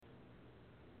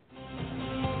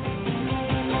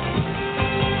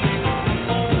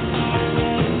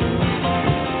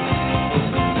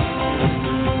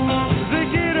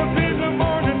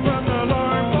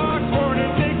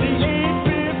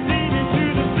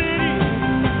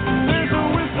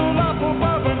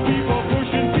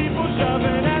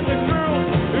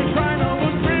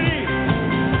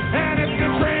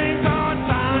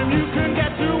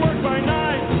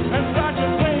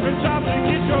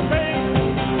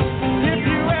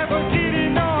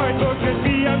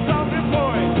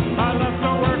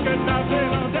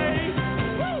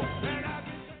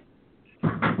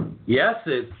Yes,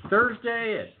 it's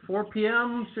Thursday at 4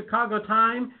 p.m. Chicago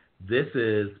time. This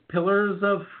is Pillars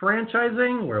of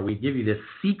Franchising, where we give you the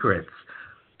secrets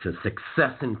to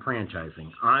success in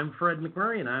franchising. I'm Fred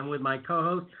McMurray, and I'm with my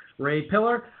co-host, Ray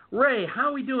Pillar. Ray, how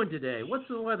are we doing today? What's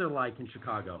the weather like in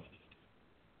Chicago?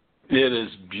 It is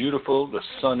beautiful. The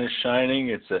sun is shining.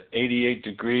 It's at 88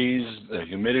 degrees. The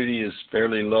humidity is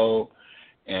fairly low,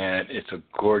 and it's a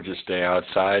gorgeous day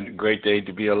outside. Great day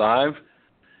to be alive.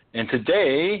 And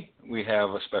today, we have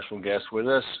a special guest with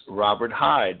us, Robert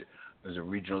Hyde, who's a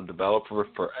regional developer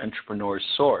for Entrepreneur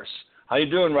Source. How you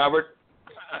doing, Robert?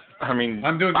 I'm doing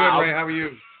Bob. good, Ray. How are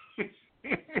you?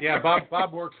 Yeah,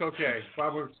 Bob works okay.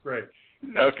 Bob works great.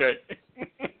 Okay.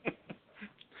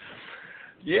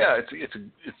 Yeah,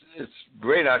 it's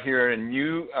great out here, and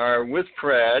you are with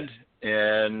Fred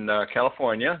in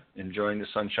California, enjoying the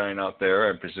sunshine out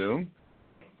there, I presume.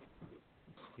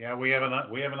 Yeah, we have a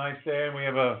nice day, and we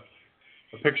have a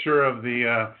picture of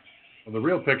the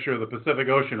real picture of the Pacific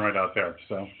Ocean right out there.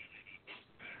 So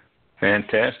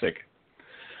fantastic.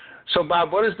 So,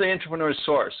 Bob, what is the Entrepreneur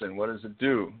Source, and what does it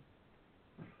do?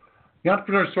 The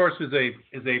Entrepreneur Source is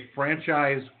a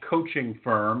franchise coaching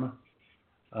firm,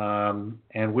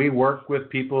 and we work with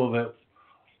people that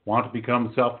want to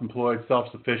become self-employed,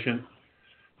 self-sufficient,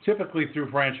 typically through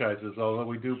franchises. Although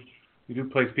we do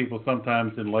place people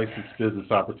sometimes in licensed business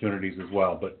opportunities as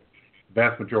well, but the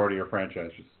vast majority are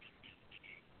franchises.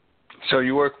 So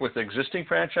you work with existing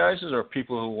franchises or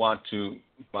people who want to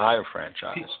buy a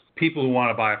franchise? People who want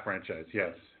to buy a franchise,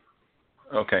 yes.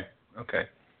 Okay.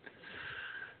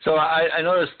 So I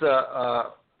noticed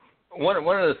one of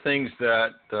the things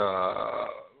that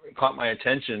caught my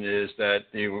attention is that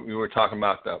you were talking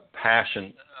about the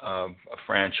passion of a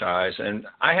franchise, and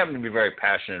I happen to be very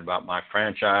passionate about my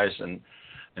franchise and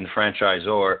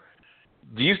franchisor.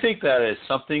 Do you think that is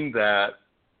something that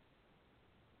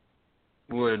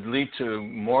would lead to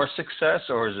more success,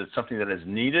 or is it something that is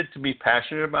needed to be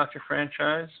passionate about your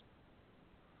franchise?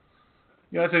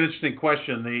 Yeah, that's an interesting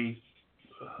question.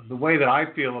 The way that I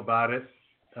feel about it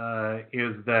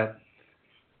is that,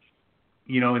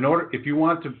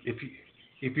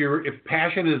 if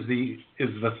passion is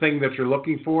the thing that you're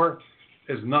looking for,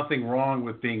 there's nothing wrong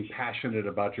with being passionate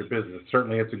about your business.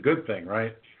 Certainly, it's a good thing,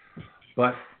 right?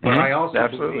 But I also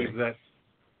believe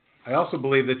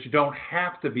that you don't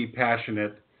have to be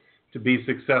passionate to be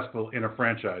successful in a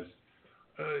franchise.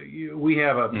 We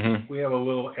have a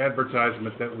little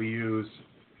advertisement that we use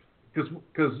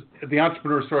because at the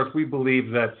Entrepreneur Source we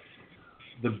believe that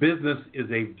the business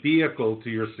is a vehicle to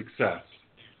your success.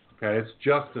 Okay, it's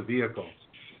just a vehicle.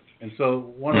 And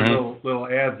so one of the little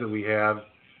ads that we have,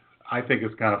 I think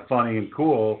is kind of funny and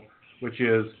cool, which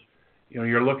is,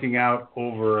 you're looking out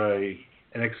over an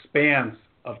expanse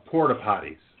of porta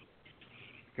potties.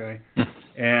 Okay,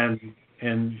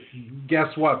 and guess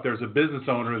what? There's a business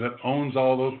owner that owns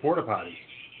all those porta potties.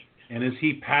 And is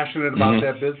he passionate about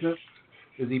that business?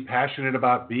 Is he passionate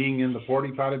about being in the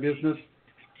porta potty business?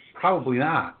 Probably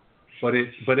not. But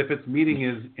if it's meeting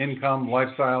his income,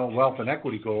 lifestyle, wealth, and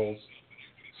equity goals,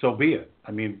 so be it.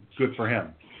 Good for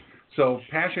him. So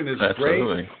passion is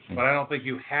Absolutely. Great, but I don't think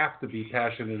you have to be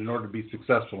passionate in order to be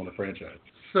successful in a franchise.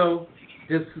 So,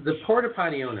 is the porta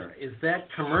potty owner, is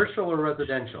that commercial or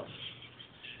residential?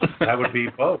 That would be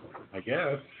both, I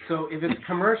guess. So if it's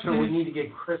commercial, we need to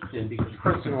get Kristen, because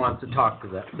Kristen wants to talk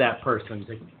to that person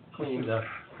to clean the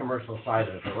commercial side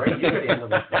of it, right? You could handle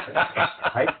that,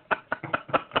 right?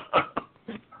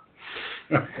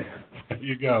 There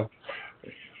you go.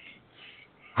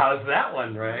 How's that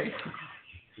one, Ray?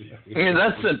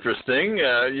 That's interesting.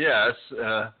 Yes.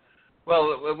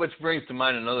 Well, which brings to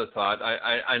mind another thought.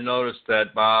 I noticed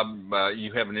that, Bob,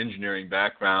 you have an engineering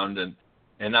background,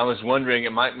 and I was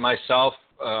wondering, myself,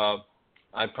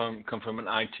 I come from an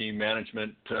IT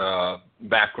management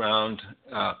background.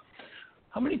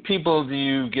 How many people do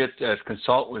you get that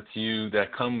consult with you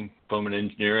that come from an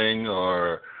engineering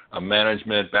or a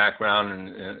management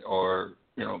background, or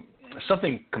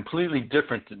something completely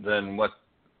different than what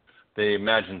they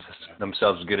imagine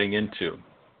themselves getting into?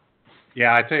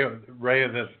 Yeah, I tell you, Ray,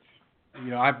 that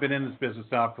I've been in this business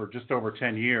now for just over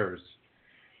 10 years,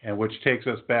 and which takes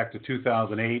us back to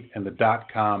 2008 and the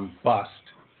dot-com bust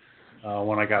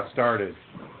when I got started.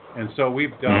 And so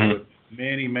we've dealt with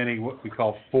many what we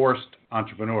call forced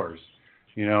entrepreneurs,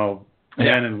 men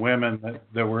and women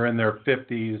that were in their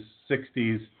 50s,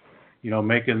 60s,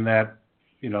 making that,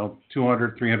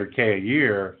 200, 300K a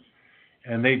year,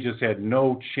 and they just had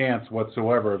no chance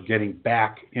whatsoever of getting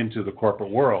back into the corporate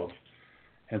world.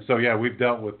 And so, yeah, we've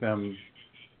dealt with them,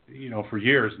 for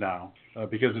years now,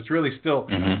 because it's really still,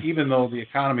 even though the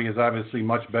economy is obviously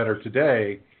much better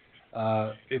today,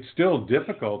 it's still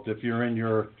difficult if you're in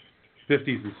your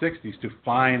 50s and 60s to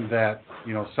find that,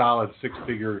 solid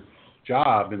six-figure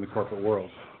job in the corporate world.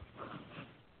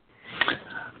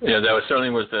 Yeah, that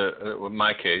certainly was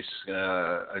my case.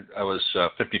 I was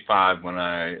 55 when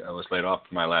I was laid off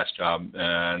from my last job,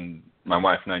 and my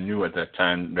wife and I knew at that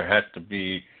time there had to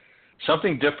be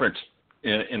something different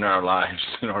in our lives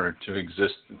in order to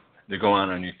exist, to go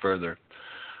on any further.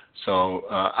 So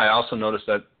I also noticed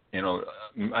that,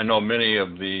 I know many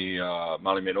of the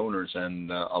Molly-Maid owners, and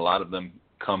a lot of them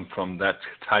come from that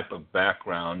type of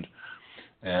background,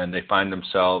 and they find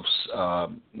themselves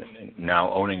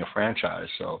now owning a franchise.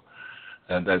 So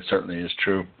that certainly is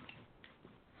true.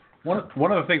 One of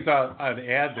the things I'd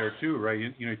add there too,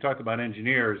 right? You talked about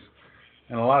engineers,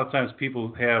 and a lot of times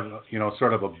people have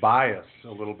sort of a bias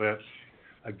a little bit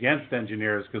against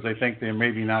engineers because they think they're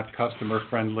maybe not customer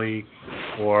friendly,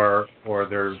 or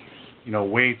they're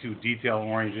way too detail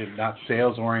oriented, not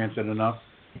sales oriented enough.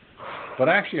 But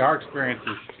actually, our experience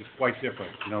is quite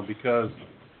different, because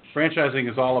franchising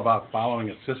is all about following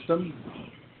a system.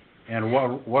 And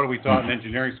what are we taught in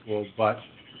engineering school? But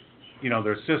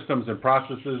there's systems and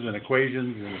processes and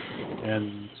equations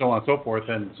and so on and so forth.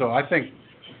 And so I think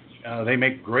they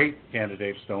make great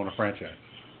candidates to own a franchise.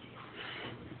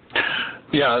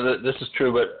 Yeah, this is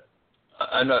true, but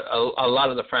I know a lot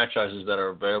of the franchises that are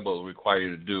available require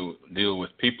you to deal with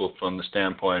people from the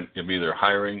standpoint of either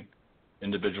hiring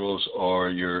individuals or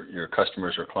your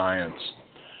customers or clients.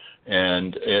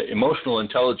 And emotional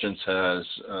intelligence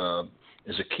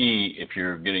is a key if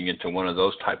you're getting into one of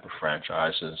those type of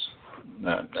franchises.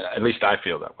 At least I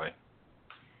feel that way.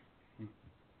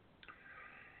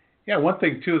 Yeah, one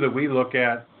thing too that we look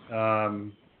at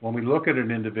when we look at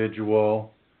an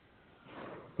individual,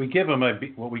 we give them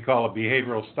what we call a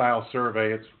behavioral style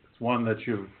survey. It's one that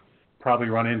you've probably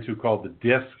run into called the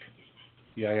DISC,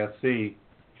 D-I-S-C.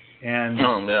 And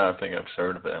I think I've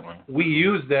heard of that one. We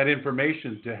use that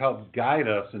information to help guide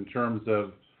us in terms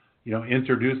of,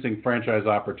 introducing franchise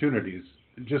opportunities.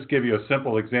 Just give you a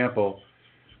simple example.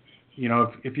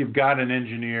 If you've got an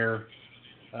engineer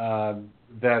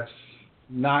that's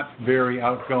not very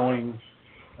outgoing,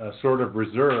 sort of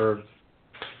reserved,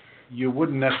 you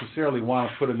wouldn't necessarily want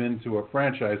to put him into a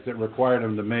franchise that required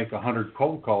him to make 100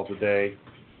 cold calls a day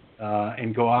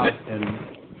and go out and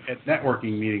at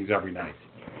networking meetings every night.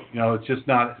 It's just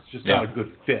not a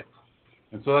good fit.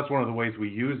 And so that's one of the ways we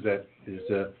use that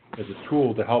as a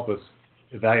tool to help us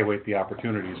evaluate the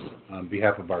opportunities on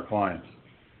behalf of our clients.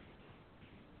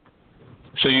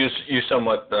 So you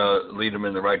somewhat lead them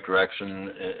in the right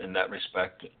direction in that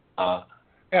respect.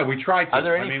 Yeah, we try to. Are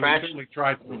there any we certainly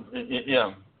try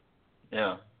to.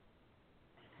 Yeah.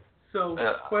 So,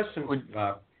 question,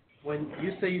 when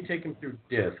you say you take them through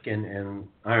DISC, and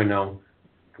I don't know,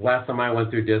 last time I went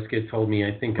through DISC, it told me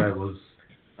I think I was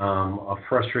a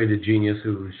frustrated genius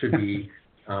who should be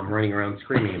running around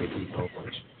screaming at people,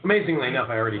 which amazingly enough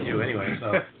I already do anyway.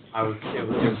 So it was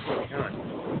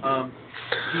done.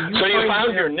 So you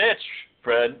found your niche,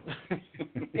 Fred.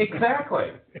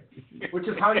 Exactly, which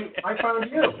is how I found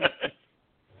you.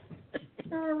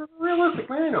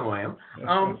 Realistically, I know who I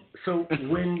am. So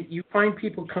when you find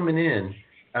people coming in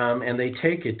and they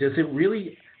take it,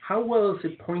 how well does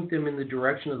it point them in the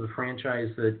direction of the franchise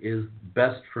that is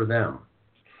best for them?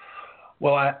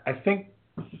 Well, I think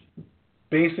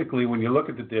basically when you look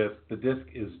at the DISC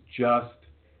is just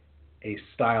a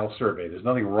style survey. There's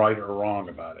nothing right or wrong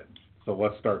about it. So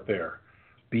let's start there.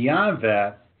 Beyond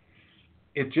that,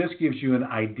 it just gives you an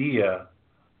idea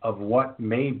of what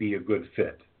may be a good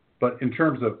fit. But in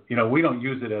terms of, we don't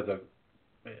use it as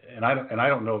and I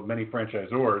don't know of many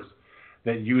franchisors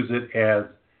that use it as,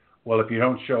 well, if you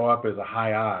don't show up as a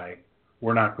high I,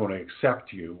 we're not going to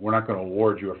accept you. We're not going to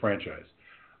award you a franchise.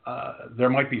 There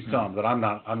might be some that I'm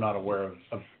not aware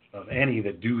of any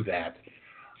that do that.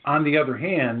 On the other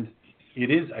hand, it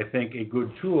is, I think, a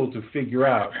good tool to figure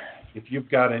out if you've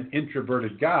got an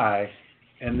introverted guy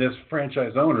and this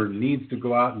franchise owner needs to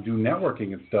go out and do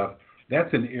networking and stuff.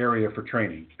 That's an area for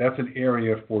training. That's an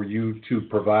area for you to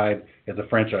provide as a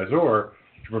franchisor,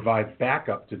 to provide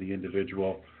backup to the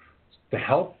individual to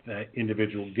help that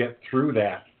individual get through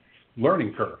that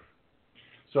learning curve.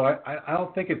 So I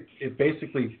don't think it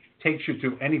basically takes you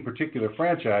to any particular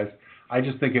franchise. I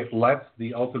just think it lets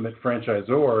the ultimate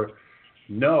franchisor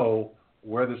know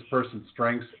where this person's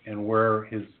strengths and where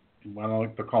his, I don't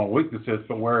like to call them weaknesses,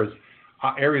 but where his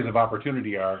areas of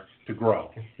opportunity are to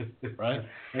grow, right?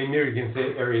 I knew you can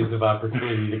say areas of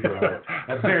opportunity to grow.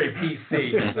 That's very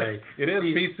PC to say. It is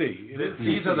PC.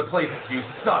 These are the places you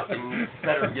suck and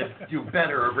better do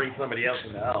better or bring somebody else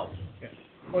in to help.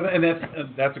 Well, and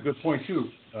that's a good point too,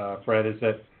 Fred. Is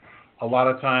that a lot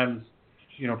of times,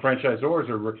 franchisors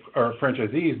or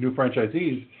franchisees, new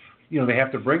franchisees, they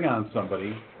have to bring on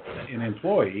somebody, an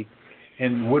employee,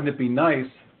 and wouldn't it be nice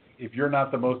if you're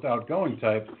not the most outgoing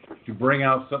type to bring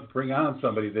on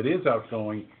somebody that is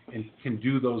outgoing and can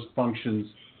do those functions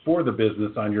for the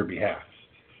business on your behalf?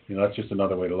 That's just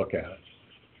another way to look at it.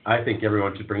 I think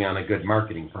everyone should bring on a good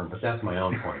marketing firm, but that's my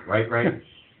own point, right?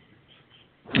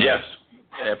 Yes,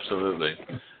 absolutely.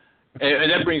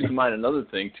 And that brings to mind another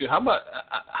thing too. How about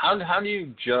how do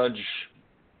you judge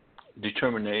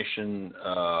determination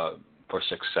for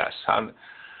success?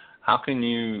 How can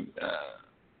you?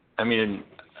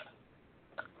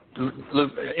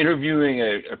 Interviewing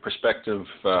a prospective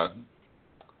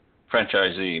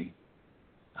franchisee,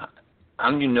 how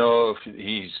do you know if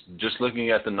he's just looking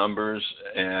at the numbers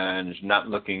and not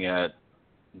looking at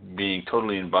being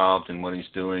totally involved in what he's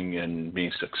doing and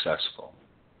being successful?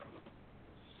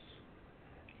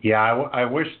 Yeah, I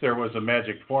wish there was a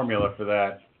magic formula for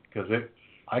that, because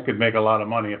I could make a lot of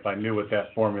money if I knew what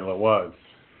that formula was.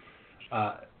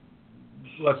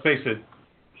 Let's face it,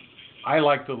 I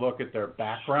like to look at their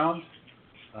background,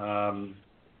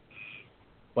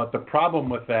 but the problem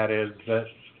with that is that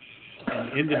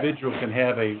an individual can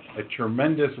have a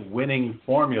tremendous winning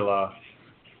formula,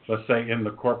 let's say in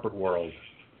the corporate world.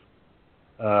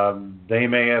 They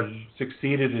may have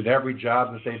succeeded at every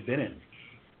job that they've been in.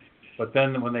 But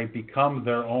then when they become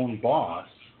their own boss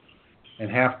and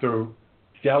have to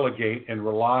delegate and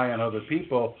rely on other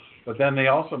people, but then they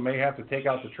also may have to take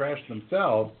out the trash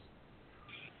themselves,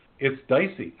 it's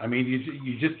dicey. I mean,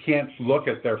 you just can't look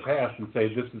at their past and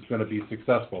say this is going to be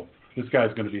successful. This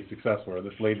guy's going to be successful, or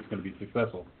this lady's going to be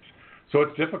successful. So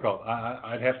it's difficult.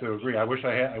 I'd have to agree. I wish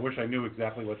I knew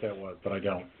exactly what that was, but I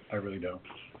don't. I really don't.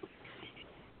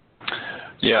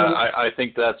 Yeah, I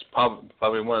think that's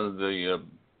probably one of the,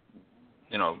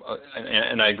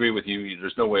 and I agree with you.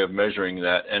 There's no way of measuring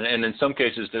that, and in some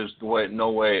cases there's no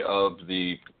way of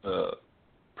the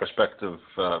prospective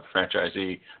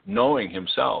franchisee knowing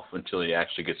himself until he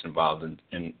actually gets involved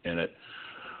in it.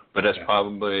 But that's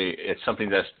it's something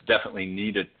that's definitely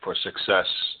needed for success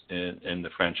in the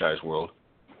franchise world.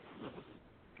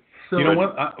 So,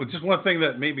 just one thing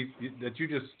that that you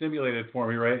just stimulated for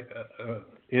me, right,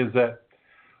 is that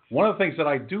one of the things that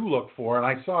I do look for, and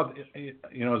I saw,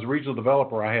 as a regional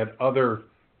developer, I had other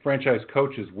franchise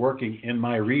coaches working in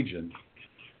my region,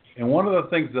 and one of the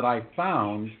things that I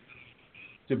found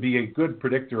to be a good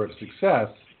predictor of success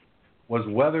was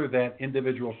whether that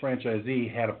individual franchisee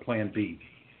had a plan B.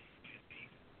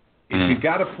 If you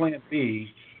got a plan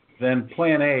B, then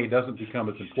plan A doesn't become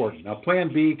as important. Now, plan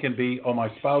B can be, my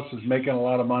spouse is making a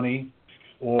lot of money,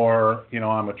 or,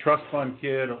 I'm a trust fund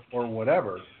kid, or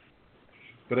whatever.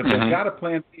 But if they've got a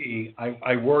plan B,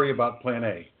 I worry about plan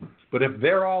A. But if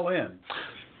they're all in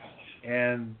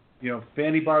and,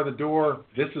 fanny bar the door,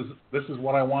 this is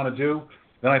what I want to do,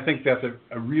 then I think that's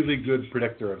a really good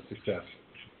predictor of success.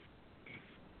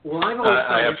 Well,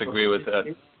 I have to agree with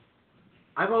that.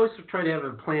 I've always tried to have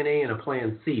a plan A and a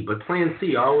plan C, but plan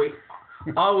C always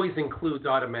includes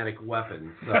automatic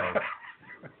weapons. So,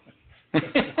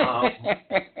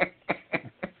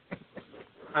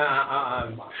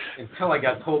 until I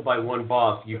got told by one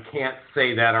boss, you can't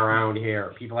say that around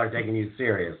here. People are taking you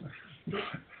serious.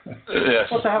 Yes.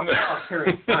 Well, to have a boss here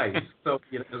is nice. So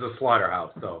there's a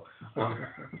slaughterhouse. So,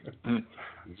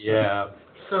 yeah.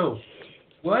 So,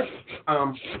 what?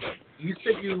 You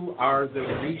said you are the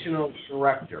regional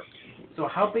director. So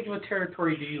how big of a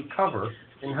territory do you cover,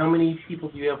 and how many people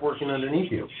do you have working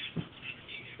underneath you?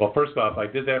 Well, first off, I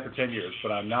did that for 10 years,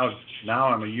 but I'm now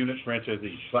I'm a unit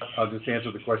franchisee. But I'll just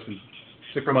answer the question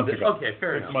 6 months ago. Okay,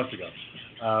 fair enough. 6 months ago.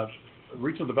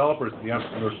 Regional developers, the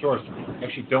entrepreneur source,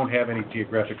 actually don't have any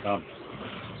geographic boundaries.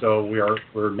 So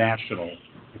we're national,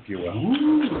 if you will.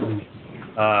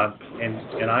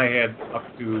 And I had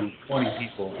up to 20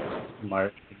 people in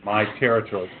my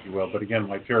territory, if you will. But again,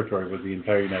 my territory was the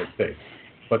entire United States.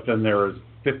 But then there was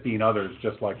 15 others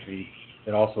just like me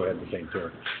that also had the same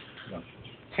territory. So.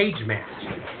 Cage match.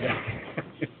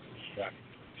 Yeah.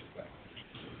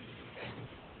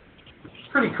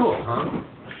 Pretty cool, huh?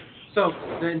 So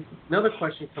then another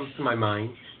question comes to my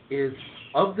mind is,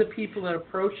 of the people that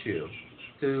approach you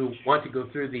to want to go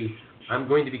through the I'm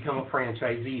going to become a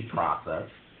franchisee process,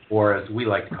 or as we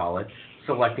like to call it,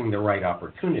 selecting the right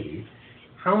opportunity,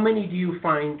 how many do you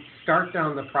find start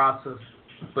down the process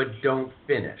but don't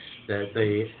finish? That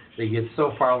they get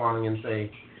so far along and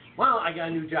say, well, I got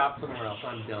a new job somewhere else,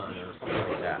 I'm done, or something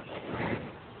like that.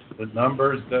 The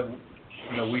numbers that,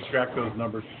 we track those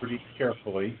numbers pretty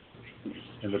carefully.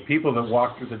 And the people that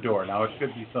walk through the door, now it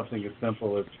could be something as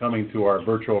simple as coming to our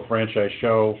virtual franchise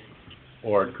show,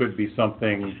 or it could be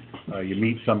something, you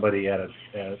meet somebody at an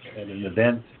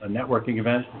event, a networking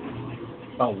event.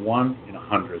 About 1 in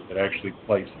 100 that actually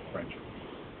place a franchise.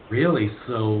 Really?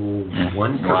 So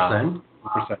 1%? Wow.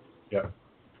 1%, yeah.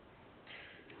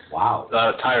 Wow.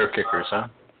 Tire kickers, huh?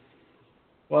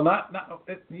 Well,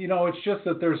 it's just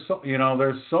that there's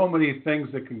so many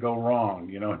things that can go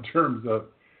wrong, in terms of,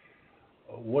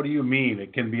 what do you mean?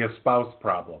 It can be a spouse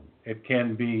problem. It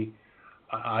can be,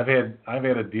 I've had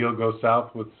a deal go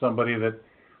south with somebody that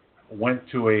went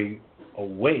to a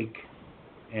wake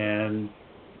and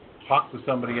talked to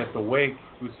somebody at the wake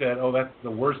who said, "Oh, that's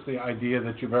the worst idea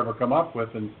that you've ever come up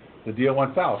with," and the deal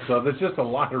went south. So there's just a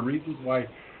lot of reasons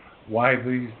why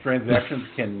these transactions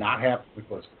cannot happen. Of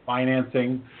course,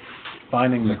 financing,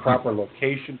 finding the proper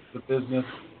location for the business,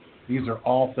 these are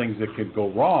all things that could go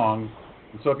wrong.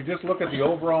 And so if you just look at the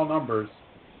overall numbers,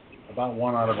 about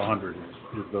 1 out of 100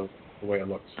 is the way it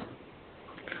looks.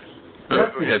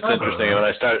 It's interesting.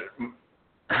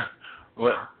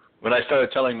 When I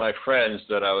started telling my friends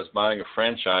that I was buying a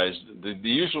franchise, the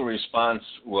usual response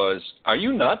was, "Are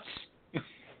you nuts?"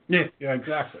 Yeah,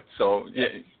 exactly. So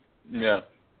yeah.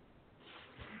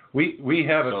 We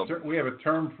have a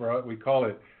term for it. We call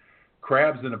it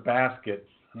crabs in a basket.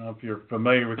 I don't know if you're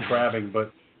familiar with crabbing,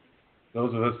 but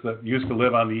those of us that used to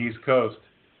live on the East Coast,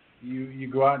 you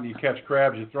go out and you catch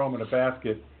crabs, you throw them in a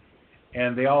basket,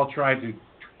 and they all try to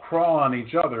crawl on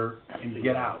each other and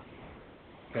get out.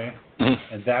 Okay,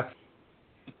 and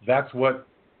that's what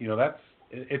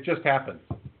it just happens,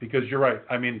 because you're right.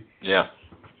 I mean, yeah,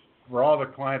 for all the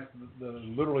clients,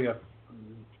 literally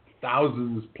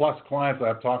thousands plus clients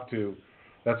I've talked to,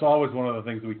 that's always one of the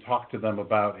things we talk to them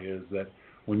about, is that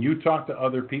when you talk to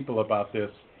other people about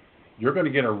this, you're going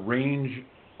to get a range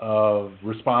of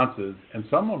responses, and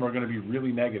some of them are going to be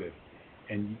really negative,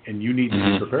 and you need to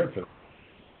be prepared for them.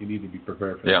 You need to be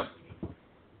prepared for them.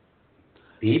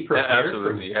 Be prepared.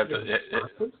 Absolutely.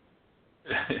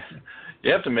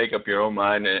 You have to make up your own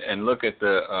mind and look at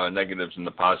the negatives and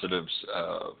the positives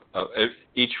of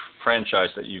each franchise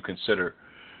that you consider.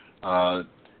 And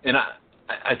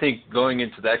I think going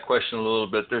into that question a little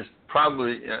bit, there's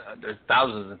probably there's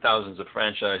thousands and thousands of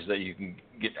franchises that you can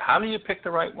get. How do you pick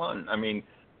the right one? I mean,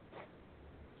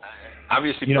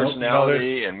 obviously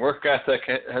personality and work ethic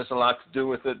has a lot to do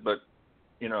with it, but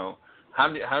how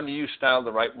do you style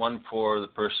the right one for the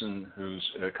person who's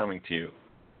coming to you?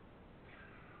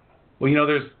 Well,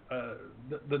 there's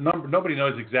the number. Nobody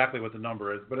knows exactly what the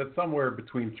number is, but it's somewhere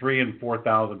between 3,000 and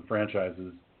 4,000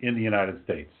 franchises in the United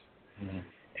States.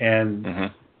 Mm-hmm.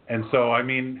 And so, I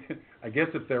mean, I guess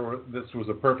if this was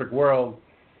a perfect world,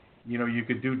 you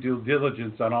could do due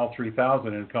diligence on all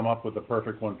 3,000 and come up with the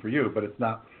perfect one for you. But it's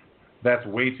not. That's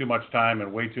way too much time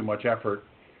and way too much effort.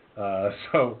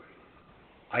 So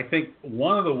I think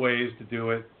one of the ways to do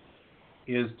it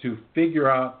is to figure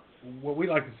out, what we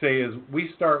like to say is,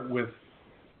 we start with,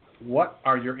 what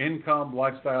are your income,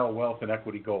 lifestyle, wealth, and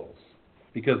equity goals?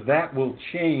 Because that will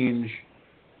change,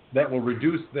 that will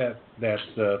reduce that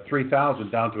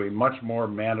 3,000 down to a much more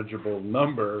manageable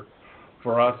number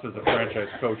for us as a franchise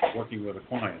coach working with a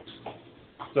client.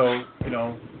 So,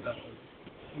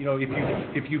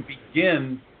 if you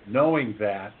begin knowing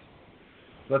that,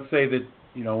 let's say that,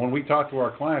 when we talk to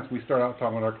our clients, we start out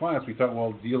talking with our clients, we talk,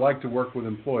 well, do you like to work with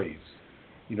employees?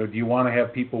 Do you want to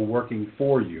have people working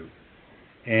for you?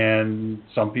 And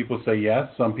some people say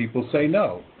yes, some people say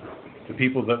no. The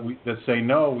people that say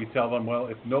no, we tell them, well,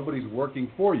 if nobody's working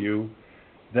for you,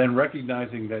 then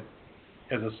recognizing that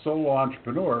as a solo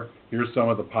entrepreneur, here's some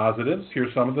of the positives,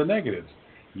 here's some of the negatives.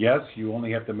 Yes, you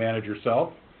only have to manage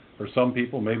yourself. For some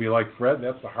people, maybe like Fred,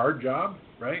 that's the hard job,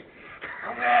 right?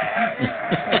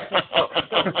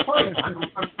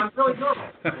 I'm really good.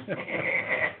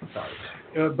 Sorry.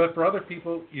 But for other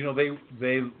people,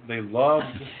 they love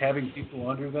having people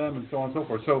under them and so on and so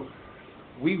forth. So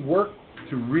we work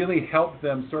to really help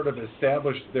them sort of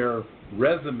establish their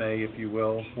resume, if you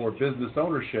will, for business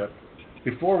ownership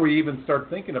before we even start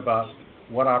thinking about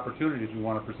what opportunities we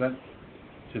want to present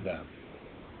to them.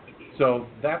 So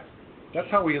that's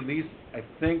how we, at least, I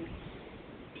think,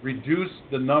 reduce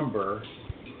the number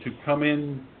to come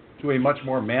in to a much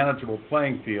more manageable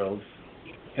playing field.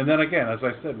 And then again, as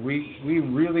I said, we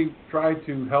really try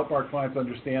to help our clients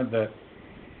understand that,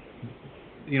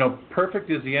 perfect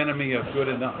is the enemy of good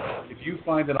enough. If you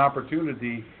find an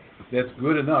opportunity that's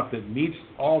good enough, that meets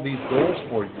all these goals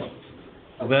for you,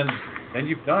 well, then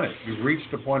you've done it. You've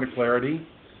reached a point of clarity.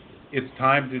 It's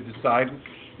time to decide,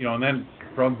 and then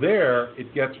from there,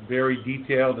 it gets very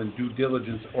detailed and due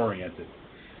diligence oriented.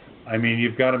 I mean,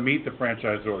 you've got to meet the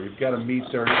franchisor. You've got to meet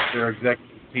their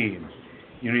executive team.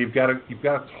 You know, you've got to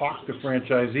talk to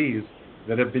franchisees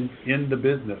that have been in the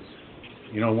business.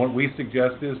 You know, what we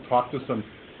suggest is talk to some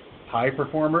high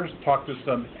performers, talk to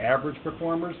some average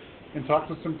performers, and talk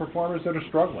to some performers that are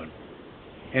struggling,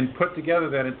 and put together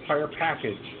that entire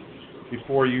package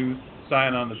before you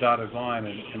sign on the dotted line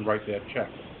and write that check.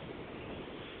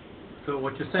 So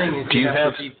what you're saying is you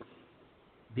have to read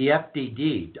the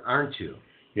FDD, aren't you?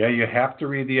 Yeah, you have to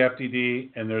read the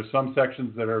FDD, and there's some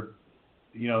sections that are,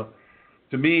 you know,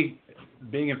 to me,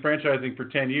 being in franchising for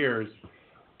 10 years,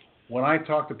 when I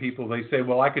talk to people, they say,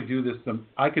 "Well, I could do this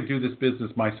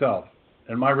business myself."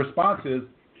 And my response is,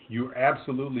 "You're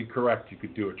absolutely correct. You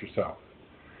could do it yourself,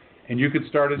 and you could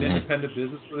start an independent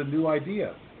business with a new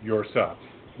idea yourself.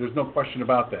 There's no question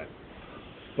about that."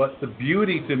 But the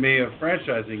beauty to me of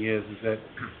franchising is that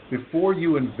before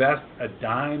you invest a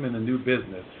dime in a new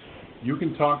business, you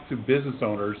can talk to business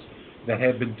owners that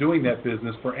have been doing that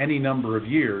business for any number of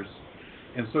years,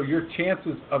 and so your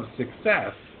chances of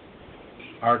success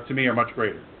are much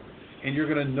greater. And you're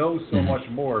going to know so much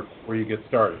more before you get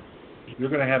started. You're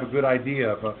going to have a good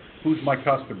idea of who's my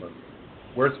customer,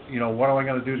 what am I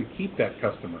going to do to keep that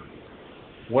customer,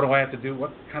 what do I have to do,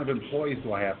 what kind of employees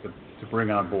do I have to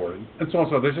bring on board, and so on.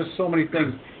 So there's just so many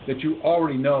things that you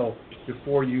already know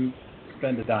before you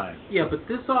spend a dime. Yeah, but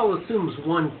this all assumes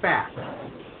one fact,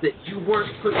 that you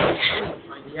weren't put in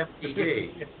by the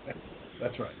FDA.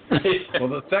 That's right. Well,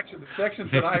 the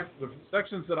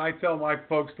sections that I tell my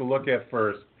folks to look at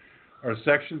first are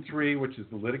Section 3, which is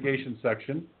the litigation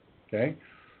section. Okay,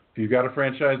 if you've got a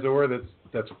franchisor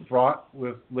that's fraught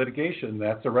with litigation,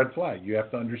 that's a red flag. You have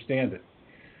to understand it.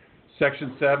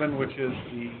 Section 7, which is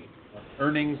the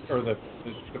earnings or the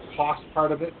cost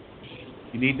part of it,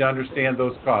 you need to understand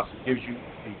those costs. It gives you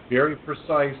a very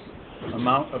precise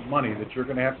amount of money that you're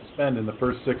going to have to spend in the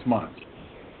first 6 months.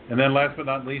 And then last but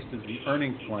not least is the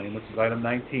earnings claim, which is item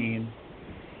 19.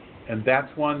 And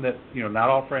that's one that, not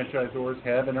all franchisors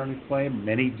have an earnings claim.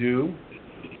 Many do.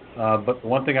 But the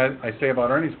one thing I say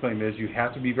about earnings claim is you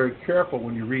have to be very careful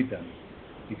when you read them,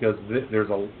 because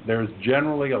there's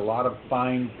generally a lot of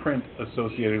fine print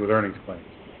associated with earnings claims.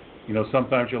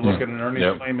 Sometimes you'll look at an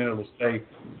earnings claim and it'll say,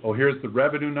 "Oh, here's the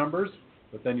revenue numbers,"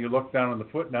 but then you look down on the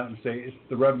footnote and say it's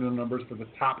the revenue numbers for the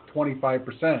top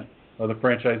 25% of the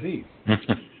franchisees.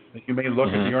 You may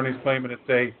look at the earnings claim and it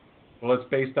say, "Well, it's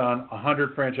based on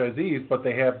 100 franchisees, but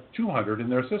they have 200 in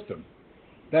their system."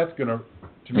 That's going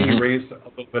to me, raise a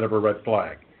little bit of a red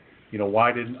flag.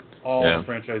 Why didn't all the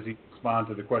franchisees respond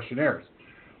to the questionnaires?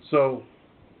 So,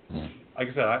 like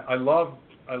I said, I love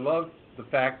the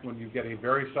fact when you get a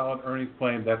very solid earnings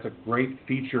claim, that's a great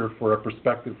feature for a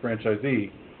prospective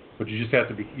franchisee. But you just have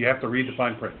to read the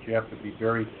fine print. You have to be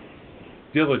very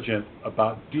diligent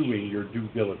about doing your due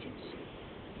diligence.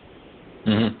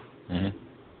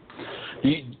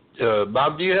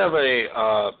 Bob, do you have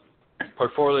a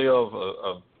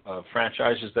portfolio of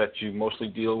franchises that you mostly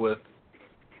deal with?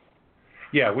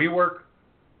 Yeah, we work.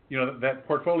 That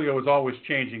portfolio is always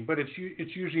changing, but it's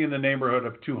usually in the neighborhood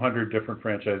of 200 different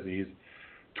franchisees,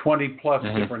 20 plus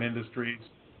different industries.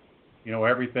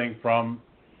 Everything from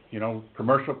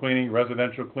commercial cleaning,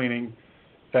 residential cleaning,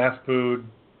 fast food,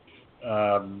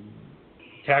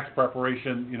 tax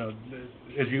preparation.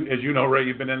 As you know, Ray,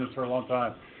 you've been in this for a long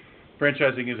time.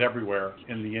 Franchising is everywhere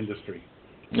in the industry.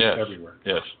 Yes. Everywhere.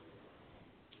 Yes.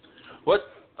 What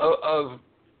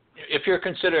if you're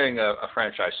considering a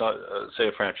franchise, say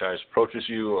a franchise approaches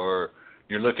you, or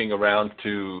you're looking around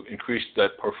to increase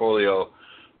that portfolio,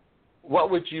 what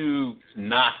would you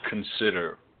not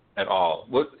consider at all?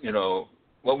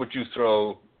 What would you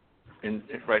throw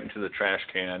right into the trash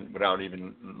can without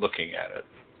even looking at it?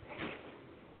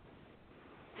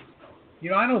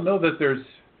 I don't know that there's.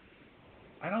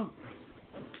 I don't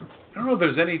know if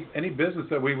there's any business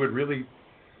that we would really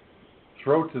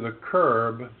throw to the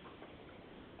curb.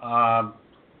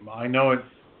 I know it.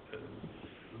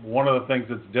 One of the things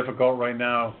that's difficult right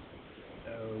now,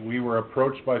 we were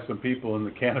approached by some people in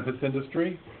the cannabis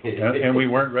industry, and we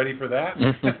weren't ready for that.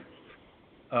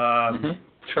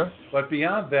 Sure. But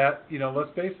beyond that,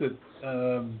 let's face it,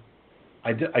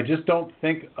 I just don't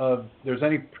think there's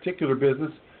any particular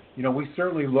business. We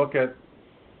certainly look at.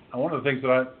 One of the things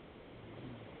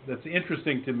that's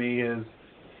interesting to me is,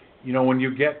 when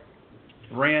you get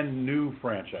brand new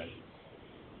franchises,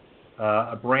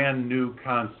 a brand new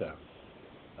concept.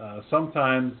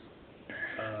 Sometimes,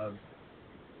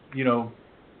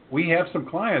 we have some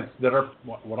clients that are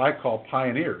what I call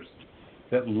pioneers,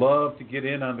 that love to get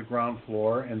in on the ground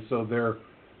floor, and so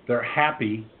they're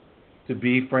happy to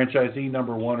be franchisee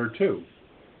number 1 or 2.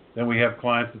 then we have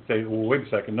clients that say, well, wait a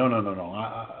second, no.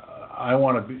 I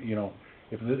want to be,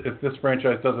 if this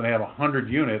franchise doesn't have 100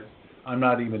 units, I'm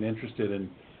not even interested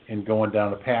in going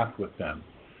down a path with them.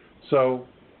 So,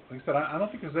 like I said, I don't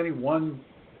think there's any one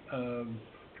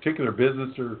particular business,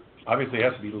 or obviously it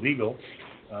has to be legal,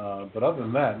 but other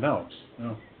than that, no.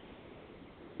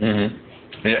 Mm-hmm.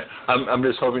 Yeah, I'm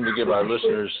just hoping to give our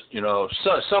listeners,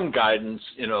 some guidance,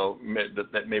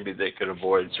 that maybe they could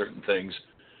avoid certain things,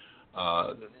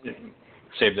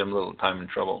 save them a little time and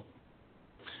trouble.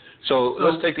 So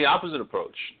let's take the opposite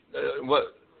approach.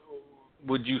 What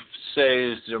would you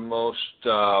say is the most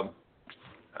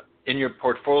in your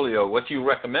portfolio? What do you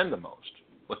recommend the most?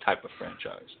 What type of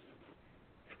franchise?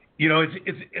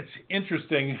 It's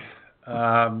interesting.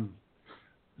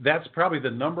 That's probably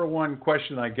the number one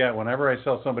question I get whenever I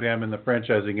tell somebody I'm in the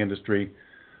franchising industry.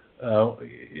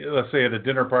 Let's say at a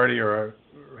dinner party or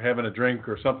having a drink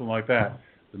or something like that.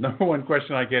 The number one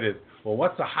question I get is, well,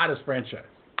 what's the hottest franchise?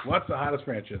 What's the hottest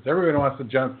franchise? Everybody wants to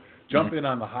jump in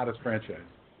on the hottest franchise.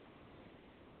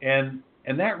 And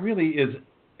that really is,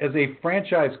 as a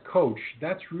franchise coach,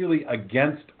 that's really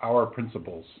against our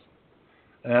principles.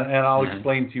 And I'll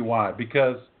explain to you why.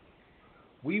 Because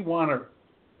we want to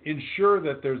ensure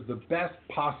that there's the best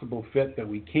possible fit that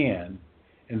we can.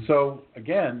 And so,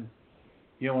 again,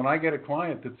 when I get a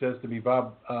client that says to me,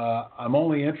 Bob, I'm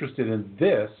only interested in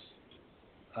this,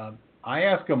 I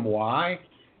ask them why,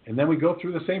 and then we go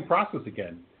through the same process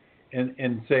again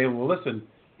and say, well, listen,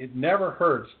 it never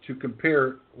hurts to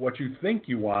compare what you think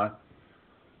you want,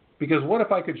 because what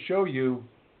if I could show you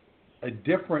a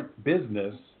different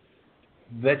business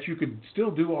that you could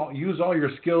still use all your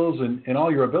skills and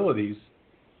all your abilities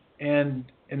and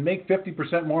make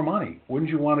 50% more money? Wouldn't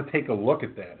you want to take a look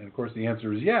at that? And, of course, the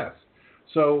answer is yes.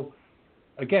 So,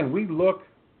 again, we look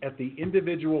at the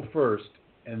individual first,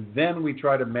 and then we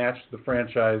try to match the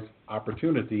franchise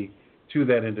opportunity to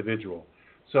that individual.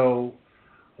 So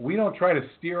we don't try to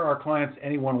steer our clients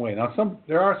any one way. Now,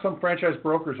 there are some franchise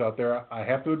brokers out there, I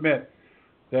have to admit,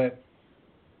 that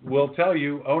will tell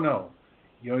you, oh, no,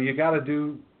 you got to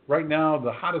do, right now,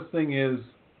 the hottest thing is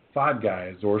Five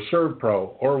Guys or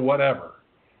ServPro or whatever,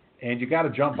 and you got to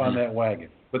jump on that wagon.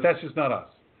 But that's just not us.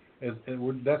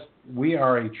 We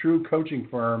are a true coaching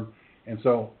firm, and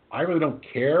so I really don't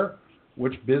care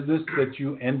which business that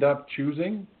you end up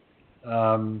choosing.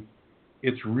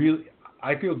 It's really,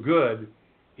 I feel good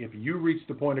if you reach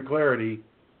the point of clarity,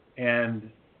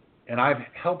 and I've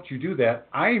helped you do that.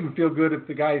 I even feel good if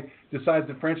the guy decides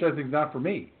that franchising is not for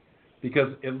me,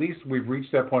 because at least we've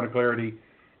reached that point of clarity,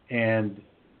 and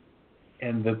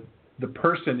the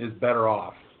person is better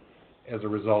off as a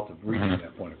result of reaching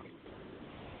that point of clarity.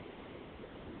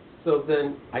 So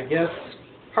then, I guess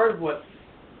part of what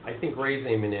I think Ray's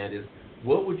aiming at is,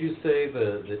 what would you say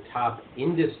the top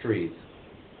industries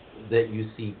that you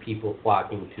see people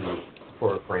flocking to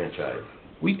for a franchise?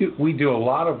 We do a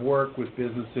lot of work with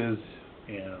businesses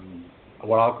in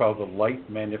what I'll call the light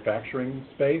manufacturing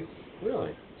space.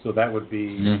 Really? So that would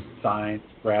be science,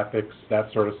 graphics,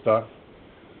 that sort of stuff.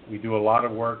 We do a lot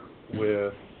of work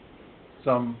with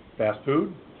some fast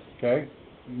food, okay?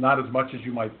 Not as much as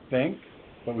you might think,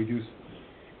 but we do.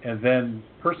 And then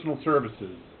personal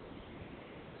services,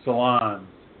 salons,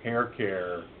 hair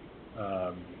care.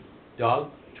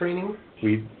 Dog training?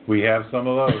 We have some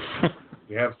of those.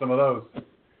 We have some of those.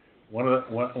 When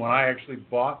I actually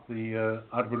bought the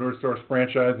Entrepreneur Source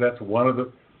franchise, that's one of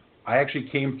the. I actually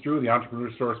came through the Entrepreneur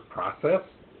Source process,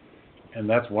 and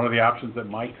that's one of the options that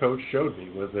my coach showed me,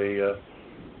 was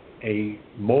a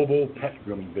mobile pet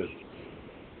grooming business.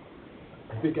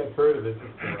 I think I've heard of it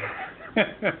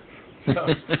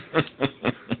before.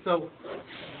 So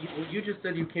you just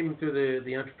said you came through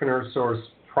the Entrepreneur Source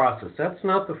process. That's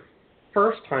not the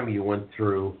first time you went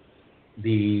through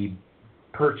the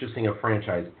purchasing a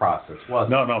franchise process, was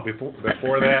it? No.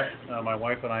 Before that, my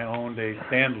wife and I owned a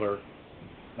Sandler,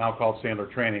 now called Sandler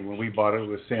Training. When we bought it, it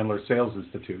was Sandler Sales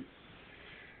Institute.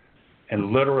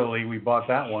 And literally, we bought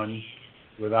that one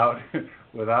without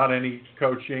any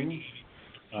coaching.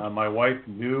 My wife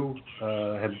knew,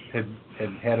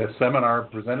 had a seminar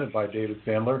presented by David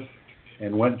Sandler,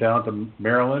 and went down to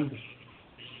Maryland.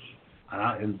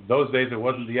 In those days, it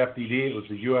wasn't the FDD; it was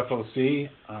the UFOC.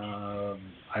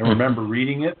 I remember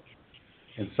reading it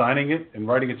and signing it and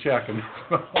writing a check. And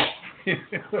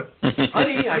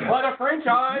honey, I bought a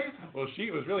franchise. Well,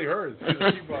 it was really hers.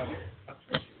 She bought it.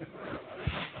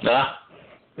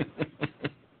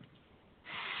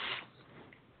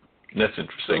 That's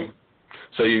interesting.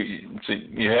 So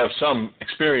you have some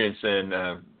experience in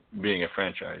being a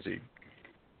franchisee.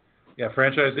 Yeah,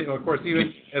 franchisee. Of course,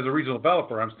 even as a regional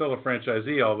developer, I'm still a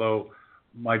franchisee, although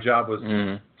my job was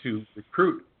to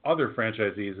recruit other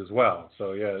franchisees as well.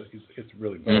 So yeah, it's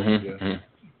really both. Yeah.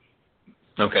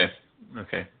 Okay.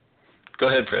 Go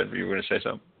ahead, Fred. You were going to say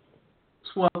something.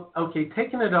 Well, okay,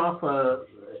 taking it off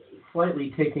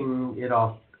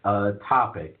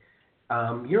topic.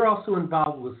 You're also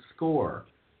involved with SCORE.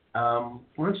 Why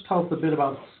don't you tell us a bit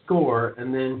about SCORE?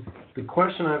 And then the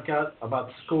question I've got about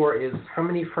SCORE is how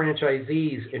many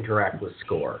franchisees interact with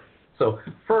SCORE? So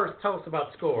first, tell us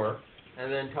about SCORE,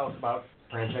 and then tell us about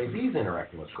franchisees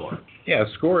interacting with SCORE. Yeah,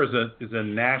 SCORE is a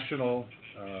national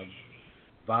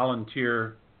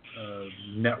volunteer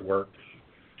network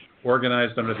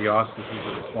organized under the auspices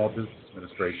of the Small Business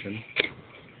Administration.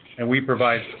 And we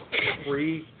provide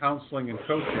free counseling and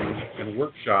coaching and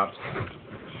workshops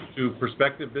to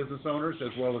prospective business owners as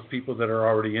well as people that are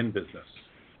already in business.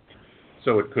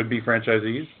 So it could be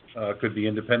franchisees, could be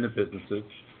independent businesses.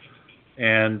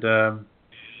 And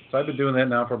so I've been doing that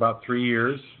now for about 3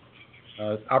 years.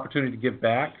 Opportunity to give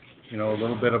back, a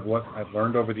little bit of what I've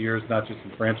learned over the years, not just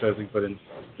in franchising, but in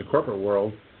the corporate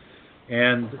world.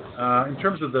 And in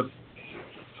terms of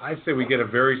I'd say we get a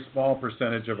very small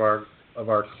percentage of our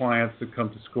clients that come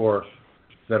to SCORE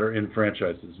that are in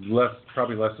franchises,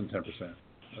 probably less than 10%.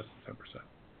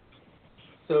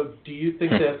 So do you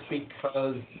think that's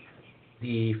because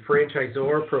the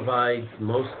franchisor provides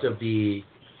most of the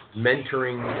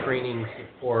mentoring, training,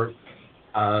 support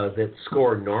that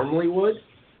SCORE normally would?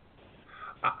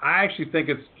 I actually think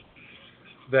it's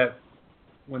that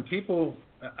when people,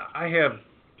 I have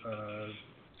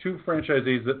 2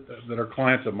 franchisees that are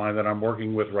clients of mine that I'm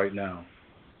working with right now,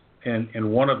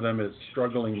 and one of them is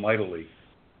struggling mightily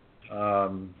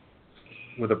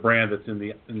with a brand that's in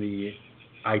the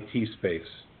IT space.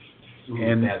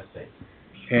 Bad thing.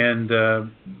 And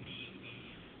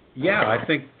I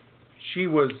think she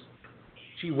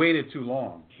waited too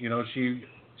long.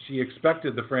 She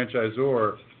expected the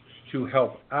franchisor to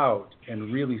help out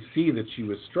and really see that she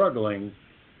was struggling,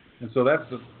 and so that's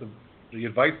the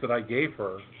advice that I gave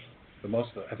her.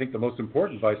 I think the most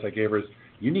important advice I gave her is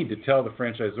you need to tell the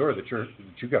franchisor that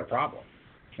you've got a problem.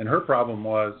 And her problem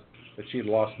was that she had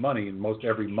lost money in most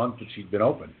every month that she'd been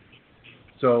open.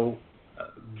 So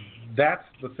that's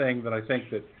the thing that I think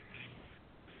that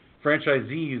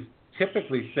franchisees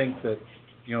typically think that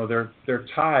they're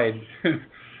tied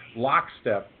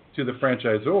lockstep to the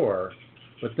franchisor,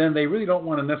 but then they really don't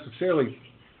want to necessarily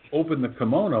open the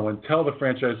kimono and tell the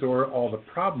franchisor all the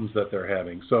problems that they're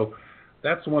having. So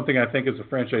that's the one thing I think as a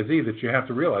franchisee that you have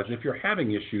to realize. If you're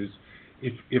having issues,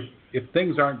 if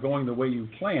things aren't going the way you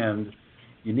planned,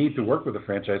 you need to work with the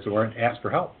franchisor and ask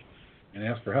for help.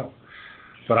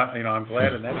 But I'm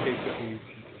glad in that case that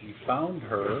we found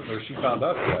her, or she found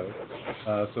us, rather,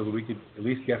 so that we could at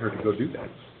least get her to go do that.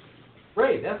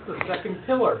 Right, that's the second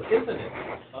pillar, isn't it,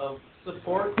 of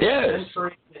support,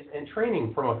 mentoring, and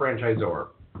training from a franchisor.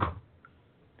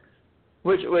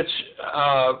 Which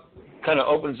kind of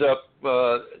opens up.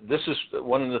 This is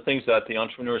one of the things that the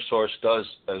Entrepreneur Source does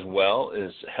as well,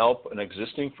 is help an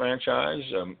existing franchise,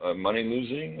 money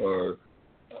losing, or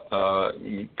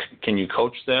can you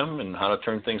coach them and how to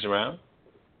turn things around?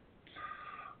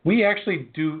 We actually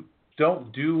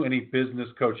don't do any business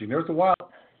coaching. There was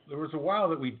a while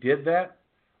that we did that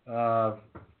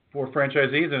for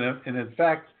franchisees, and in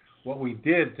fact, what we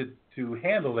did to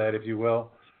handle that, if you will,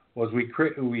 was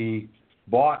we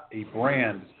bought a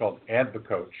brand. It's called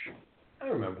Advocoach. I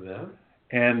remember that.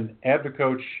 And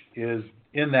Advocoach is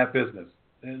in that business.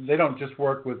 And they don't just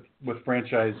work with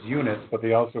franchise units, but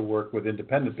they also work with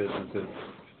independent businesses.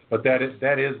 But that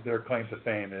is their claim to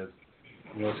fame, is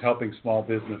helping small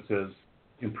businesses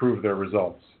improve their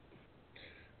results.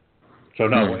 So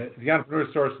no, the Entrepreneur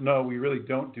Source, no, we really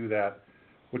don't do that,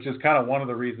 which is kind of one of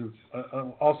the reasons,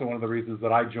 also one of the reasons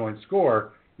that I joined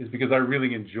SCORE, is because I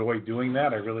really enjoy doing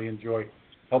that. I really enjoy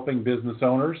helping business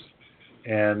owners,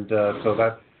 and so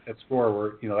that at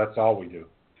SCORE, that's all we do.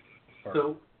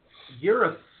 So you're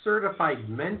a certified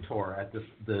mentor at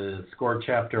the SCORE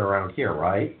chapter around here,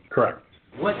 right? Correct.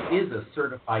 What is a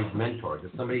certified mentor?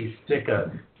 Does somebody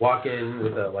walk in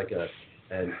with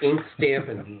an ink stamp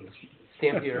and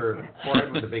stamp your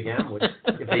forehead with a big M? Which,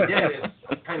 if they did,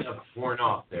 it's kind of worn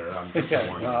off there.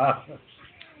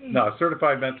 No,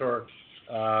 certified mentor.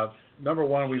 Number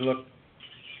one, we look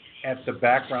at the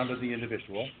background of the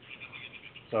individual.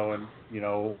 So,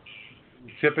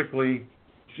 typically,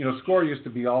 SCORE used to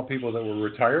be all people that were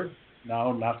retired.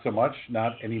 Now, not so much,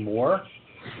 not anymore.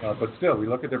 But still, we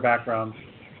look at their background,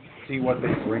 see what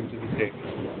they bring to the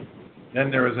table. Then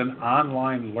there is an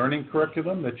online learning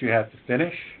curriculum that you have to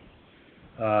finish.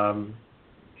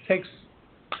 Takes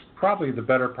probably the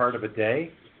better part of a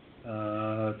day.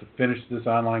 to finish this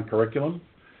online curriculum.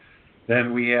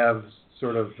 Then we have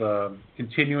sort of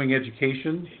continuing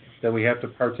education that we have to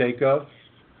partake of.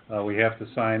 We have to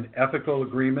sign ethical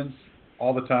agreements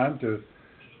all the time to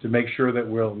make sure that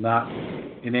we'll not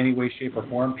in any way, shape, or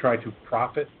form try to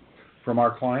profit from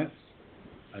our clients.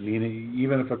 I mean,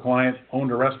 even if a client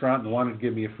owned a restaurant and wanted to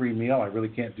give me a free meal, I really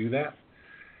can't do that.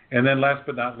 And then last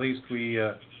but not least, we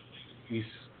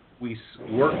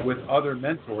work with other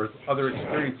mentors, other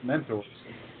experienced mentors,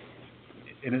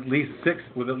 in at least six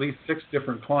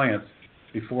different clients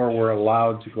before we're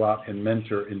allowed to go out and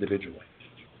mentor individually.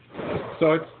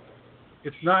 So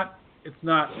it's not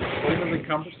overly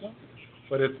cumbersome,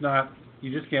 but it's not.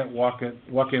 You just can't walk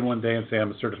in one day and say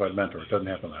I'm a certified mentor. It doesn't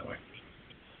happen that way.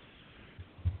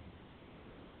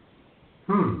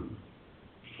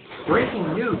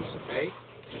 Breaking news, okay?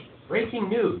 Breaking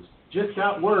news. Just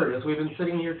got word as we've been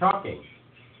sitting here talking.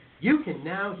 You can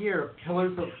now hear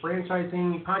Pillars of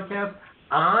Franchising podcast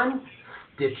on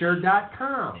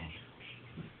Stitcher.com.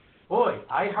 Boy,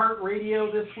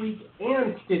 iHeartRadio this week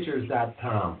and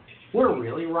Stitchers.com. We're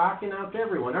really rocking out to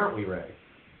everyone, aren't we, Ray?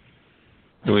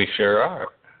 We sure are.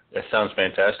 That sounds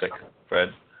fantastic,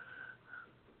 Fred.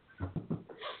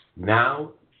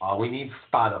 Now, all we need is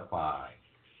Spotify.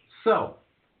 So,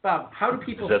 Bob, how do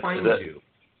people find you?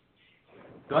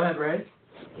 Go ahead, Ray.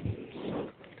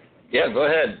 Yeah, go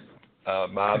ahead,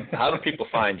 Bob. How do people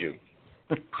find you?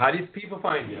 How do people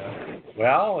find you?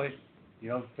 Well,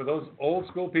 for those old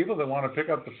school people that want to pick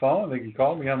up the phone, they can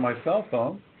call me on my cell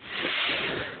phone,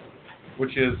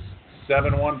 which is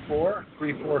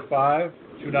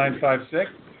 714-345-2956,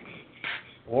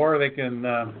 or they can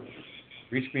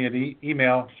reach me at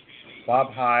email,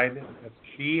 Bob Hyde, that's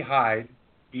B Hyde,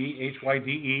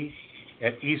 BHYDE,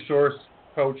 at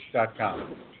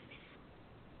esourcecoach.com.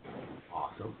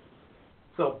 Awesome.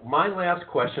 So my last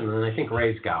question, and I think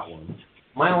Ray's got one.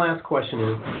 My last question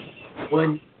is,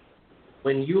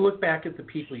 when you look back at the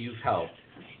people you've helped,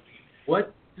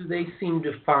 what do they seem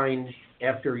to find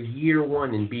after year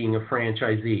one in being a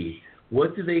franchisee?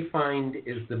 What do they find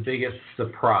is the biggest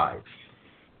surprise?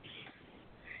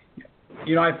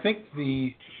 I think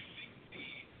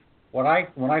when I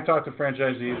talk to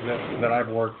franchisees that I've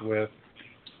worked with,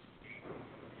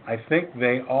 I think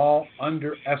they all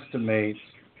underestimate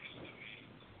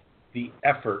the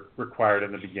effort required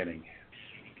in the beginning.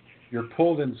 You're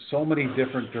pulled in so many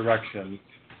different directions,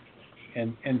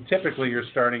 and typically you're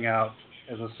starting out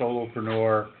as a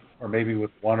solopreneur or maybe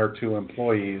with one or two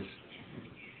employees,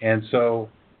 and so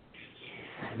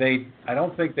I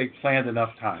don't think they planned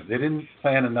enough time. They didn't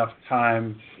plan enough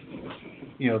time.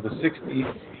 The 60.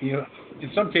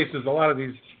 In some cases, a lot of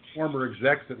these former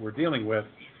execs that we're dealing with,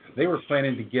 they were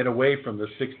planning to get away from the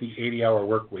 60, 80-hour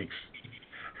work weeks.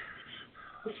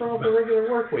 What's wrong with the regular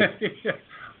work week?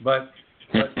 But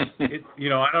I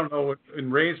don't know.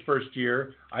 In Ray's first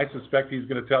year, I suspect he's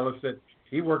going to tell us that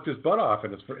he worked his butt off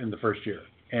in the first year,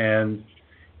 and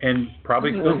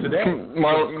probably still today.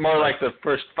 More like the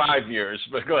first 5 years,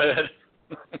 but go ahead.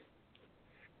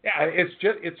 Yeah,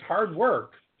 it's hard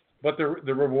work, but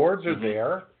the rewards are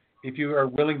there if you are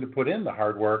willing to put in the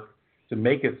hard work to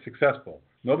make it successful.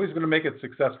 Nobody's going to make it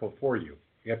successful for you.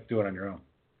 You have to do it on your own.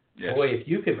 Yes. Boy, if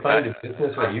you could find a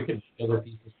business where you could build a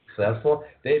people successful,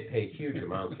 they'd pay huge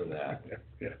amounts for that.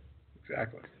 Yeah,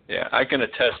 exactly. Yeah, I can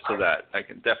attest to that. I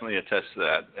can definitely attest to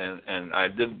that. And I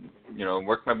did,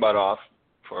 work my butt off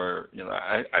for,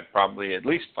 I probably at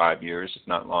least 5 years, if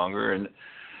not longer. And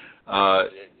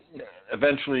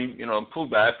eventually, pulled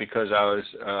back because I was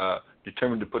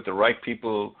determined to put the right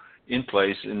people in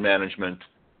place in management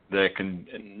that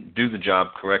can do the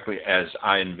job correctly as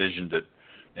I envisioned it.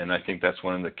 And I think that's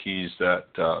one of the keys that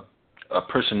a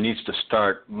person needs to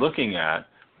start looking at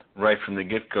right from the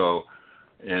get-go.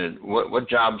 And what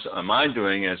jobs am I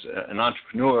doing as an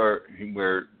entrepreneur who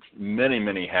wear many,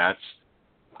 many hats?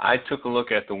 I took a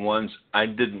look at the ones I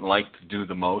didn't like to do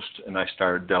the most, and I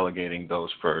started delegating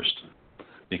those first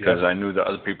because I knew that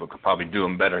other people could probably do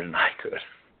them better than I could.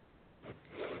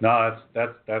 No,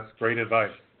 that's great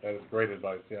advice. That is great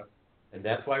advice, yeah. And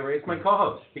that's why Ray's my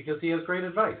co-host, because he has great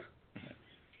advice.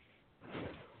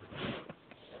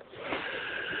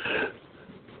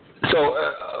 So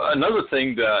another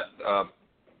thing that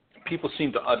people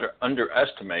seem to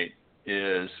underestimate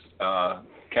is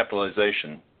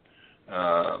capitalization.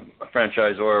 A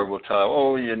franchisor will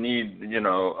tell, you need,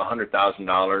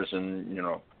 $100,000, and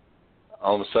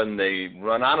all of a sudden they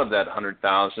run out of that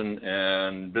 $100,000,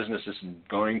 and business isn't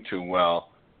going too well.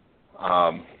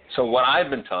 So what I've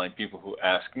been telling people who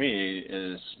ask me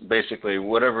is basically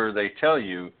whatever they tell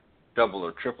you, double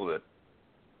or triple it.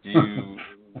 Do you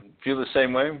feel the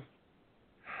same way?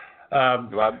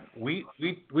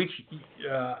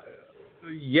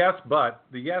 Yes, but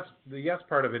the yes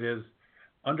part of it is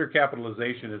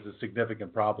undercapitalization is a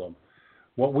significant problem.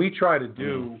 What we try to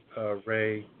do,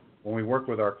 Ray, when we work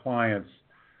with our clients,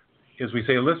 is we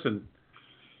say, listen,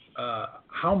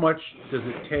 how much does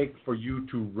it take for you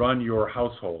to run your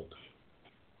household?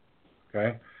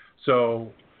 Okay,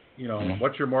 so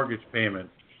what's your mortgage payment?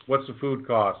 What's the food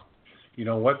cost?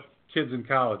 What kids in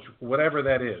college? Whatever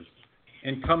that is,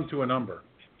 and come to a number.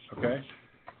 Okay,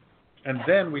 and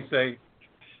then we say,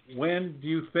 when do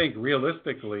you think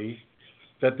realistically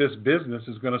that this business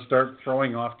is going to start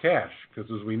throwing off cash?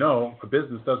 Because as we know, a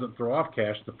business doesn't throw off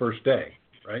cash the first day,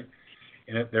 right?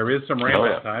 And there is some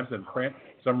ramp-up times, and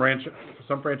some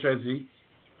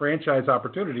franchise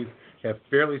opportunities have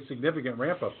fairly significant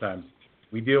ramp-up times.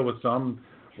 We deal with some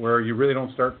where you really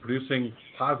don't start producing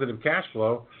positive cash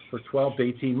flow for 12 to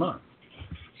 18 months.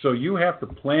 So you have to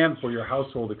plan for your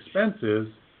household expenses,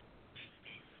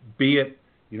 be it,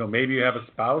 maybe you have a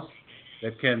spouse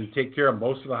that can take care of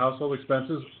most of the household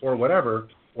expenses or whatever,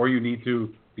 or you need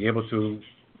to be able to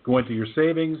go into your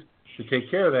savings to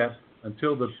take care of that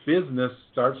until the business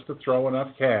starts to throw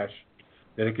enough cash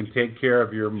that it can take care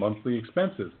of your monthly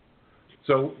expenses.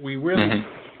 So we really,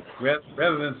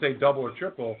 rather than say double or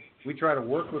triple, we try to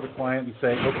work with a client and say,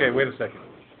 okay, wait a second.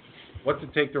 What's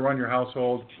it take to run your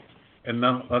household? And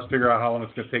then let's figure out how long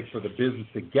it's going to take for the business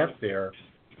to get there.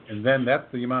 And then that's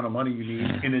the amount of money you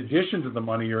need in addition to the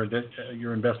money you're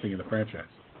investing in the franchise.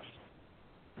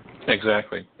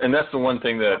 Exactly. And that's the one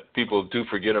thing that people do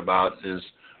forget about is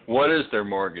what is their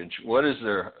mortgage? What is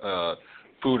their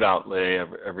food outlay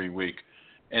every week?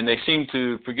 And they seem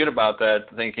to forget about that,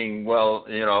 thinking, well,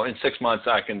 in 6 months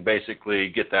I can basically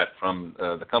get that from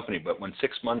the company. But when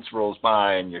 6 months rolls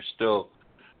by and you're still,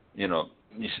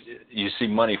 you see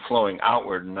money flowing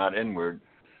outward and not inward,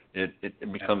 it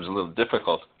becomes a little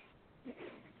difficult.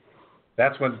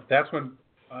 That's when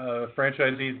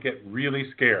franchisees get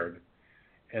really scared,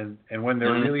 and when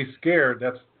they're really scared,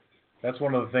 that's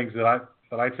one of the things that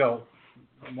I tell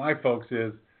my folks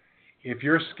is, if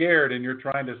you're scared and you're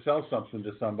trying to sell something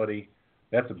to somebody,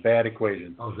 that's a bad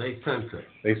equation. Oh, they sense it.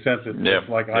 They sense it. Yep.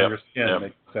 Just like on your skin,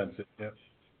 they sense it. Yep.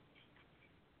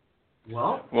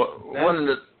 Well, one of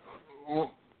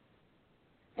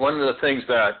the things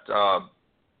that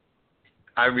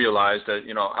I realized that,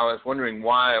 I was wondering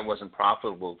why I wasn't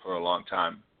profitable for a long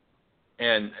time.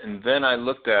 And then I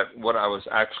looked at what I was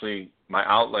actually, my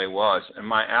outlay was, and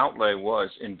my outlay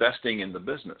was investing in the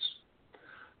business.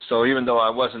 So even though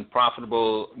I wasn't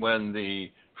profitable when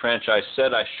the franchise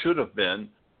said I should have been,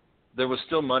 there was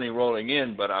still money rolling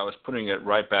in, but I was putting it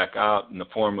right back out in the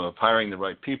form of hiring the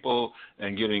right people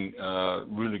and getting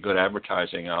really good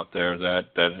advertising out there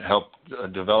that helped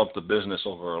develop the business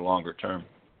over a longer term.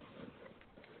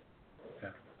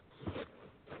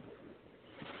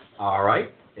 All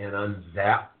right. And on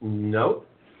that note,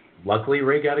 luckily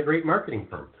Ray got a great marketing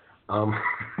firm. And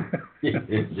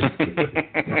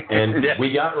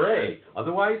we got Ray.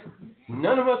 Otherwise,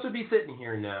 none of us would be sitting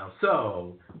here now.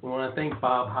 So we want to thank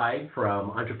Bob Hyde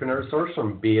from Entrepreneur Source for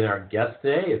being our guest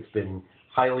today. It's been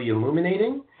highly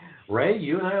illuminating. Ray,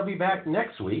 you and I will be back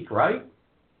next week, right?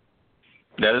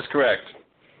 That is correct.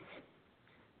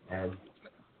 And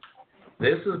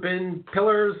this has been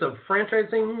Pillars of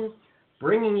Franchising,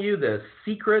 bringing you the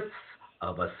secrets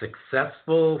of a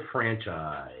successful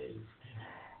franchise.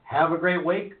 Have a great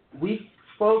week,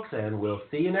 folks, and we'll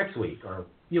see you next week, or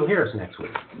you'll hear us next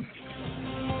week.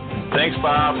 Thanks,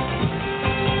 Bob.